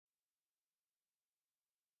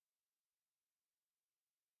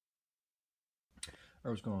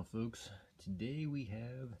Alright, what's going on, folks? Today we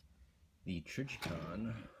have the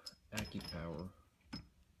Trijicon Accupower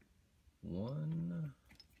 1,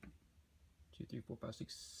 2, 3, 4, 5,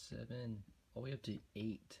 6, 7, all the way up to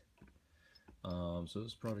 8. So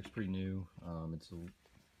this product's pretty new. It's in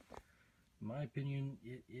my opinion,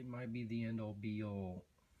 it might be the end-all be-all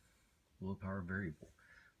low power variable.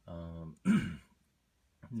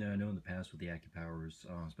 Now I know in the past with the Accupowers,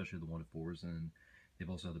 especially the 1-4s, and they've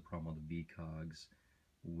also had the problem on the VCOGs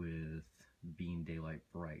with being daylight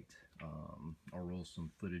bright. I'll roll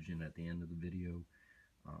some footage in at the end of the video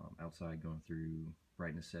outside going through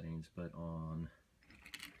brightness settings, but on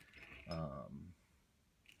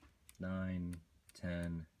 9,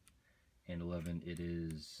 10, and 11 it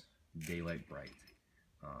is daylight bright.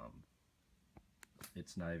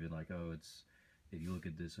 It's not even like, oh, it's, if you look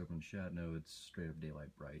at this open shot, no, it's straight up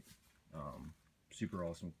daylight bright. Super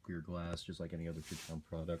awesome clear glass, just like any other Trijicon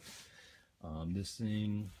product. This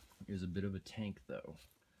thing is a bit of a tank though.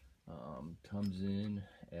 Comes in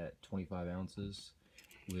at 25 ounces,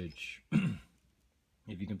 which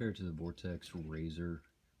if you compare it to the Vortex Razor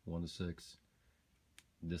 1-6,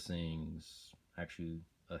 this thing's actually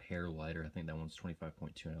a hair lighter. I think that one's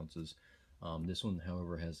 25.2 ounces. This one,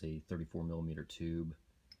 however, has a 34mm tube,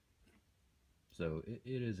 so it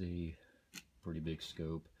is a pretty big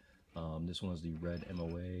scope. This one has the red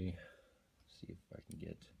MOA. Let's see if I can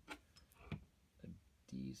get a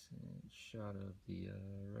decent shot of the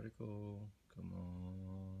reticle. Come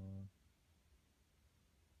on.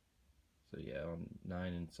 So yeah, on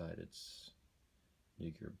 9 inside it's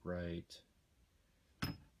nuclear bright,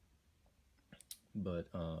 but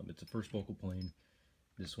it's a first focal plane.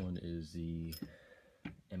 This one is the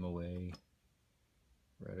MOA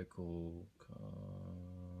reticle.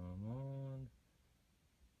 Come on.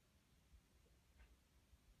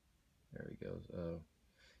 There he goes.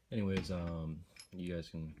 Anyways, you guys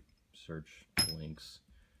can search links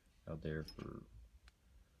out there for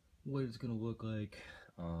what it's gonna look like.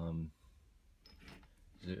 I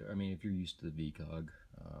mean, if you're used to the VCOG,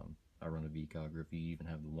 I run a VCOG, or if you even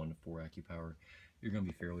have the 1-4 Accupower, you're gonna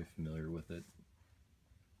be fairly familiar with it.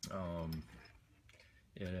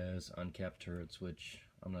 It has uncapped turrets, which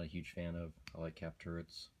I'm not a huge fan of. I like capped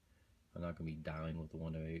turrets. I'm not going to be dialing with the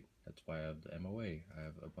 1-8. That's why I have the MOA. I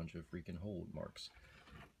have a bunch of freaking hold marks.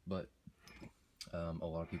 But a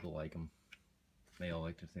lot of people like them. They all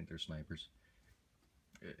like to think they're snipers.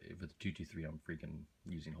 If it's 223, I'm freaking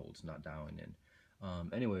using holds, not dialing in.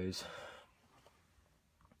 Anyways,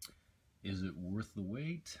 is it worth the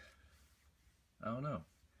wait? I don't know.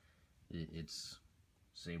 It's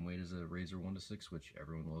same weight as a Razor 1-6, which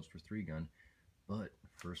everyone loves for 3-gun, but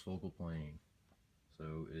first focal plane.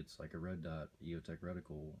 So it's like a red dot EOTech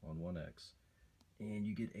reticle on 1x, and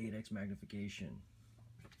you get 8x magnification.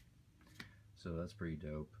 So that's pretty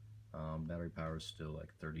dope. Battery power is still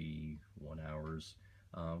like 31 hours.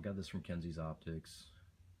 Got this from Kenzie's Optics,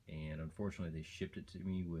 and unfortunately they shipped it to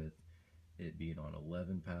me with it being on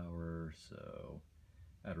 11 power, so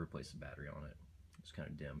I had to replace the battery on it. It's kind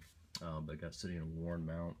of dim. But I got sitting in a worn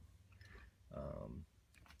mount.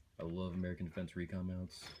 I love American Defense Recon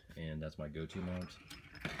mounts, and that's my go-to mount.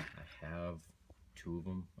 I have 2 of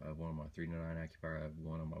them. I have one on my 3-9 Accupower, I have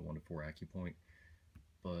one on my 1-4 Accupoint,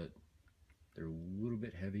 but they're a little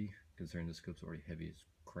bit heavy, considering the scope's already heavy as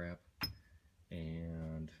crap.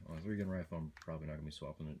 And on a 3-gun rifle, I'm probably not going to be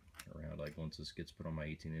swapping it around. Like, once this gets put on my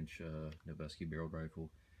 18-inch Noveske barreled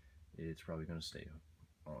rifle, it's probably going to stay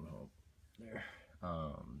on home. There.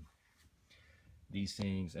 These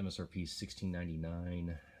things, MSRP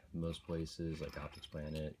 $16.99. Most places like Optics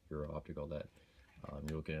Planet, Euro Optic, all that,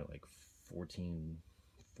 you're looking at like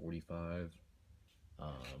 $14.45.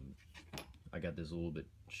 I got this a little bit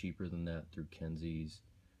cheaper than that through Kenzie's.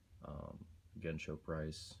 Gun show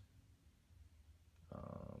price.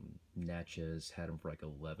 Natchez had them for like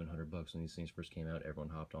 1,100 bucks when these things first came out. Everyone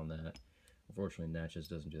hopped on that. Unfortunately, Natchez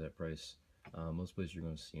doesn't do that price. Most places you're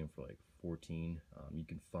going to see them for like 14. You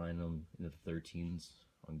can find them in the 13s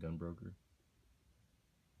on Gunbroker.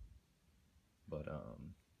 But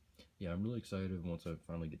yeah, I'm really excited once I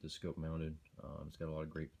finally get this scope mounted. It's got a lot of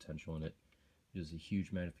great potential in it. It has a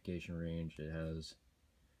huge magnification range. It has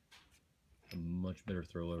a much better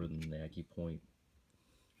throw loader than the Accupoint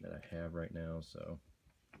that I have right now. So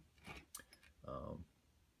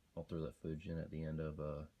I'll throw that footage in at the end of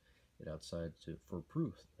it outside for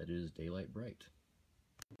proof that it is daylight bright.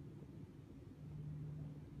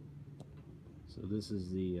 So this is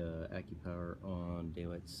the Accupower on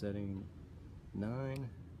daylight setting. 9,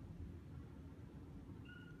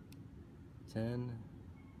 10,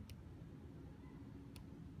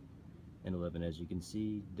 and 11. As you can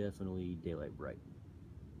see, definitely daylight bright.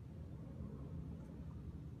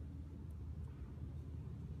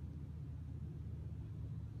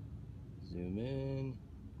 Zoom in,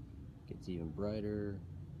 gets even brighter,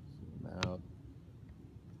 zoom out.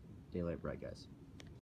 Daylight bright, guys.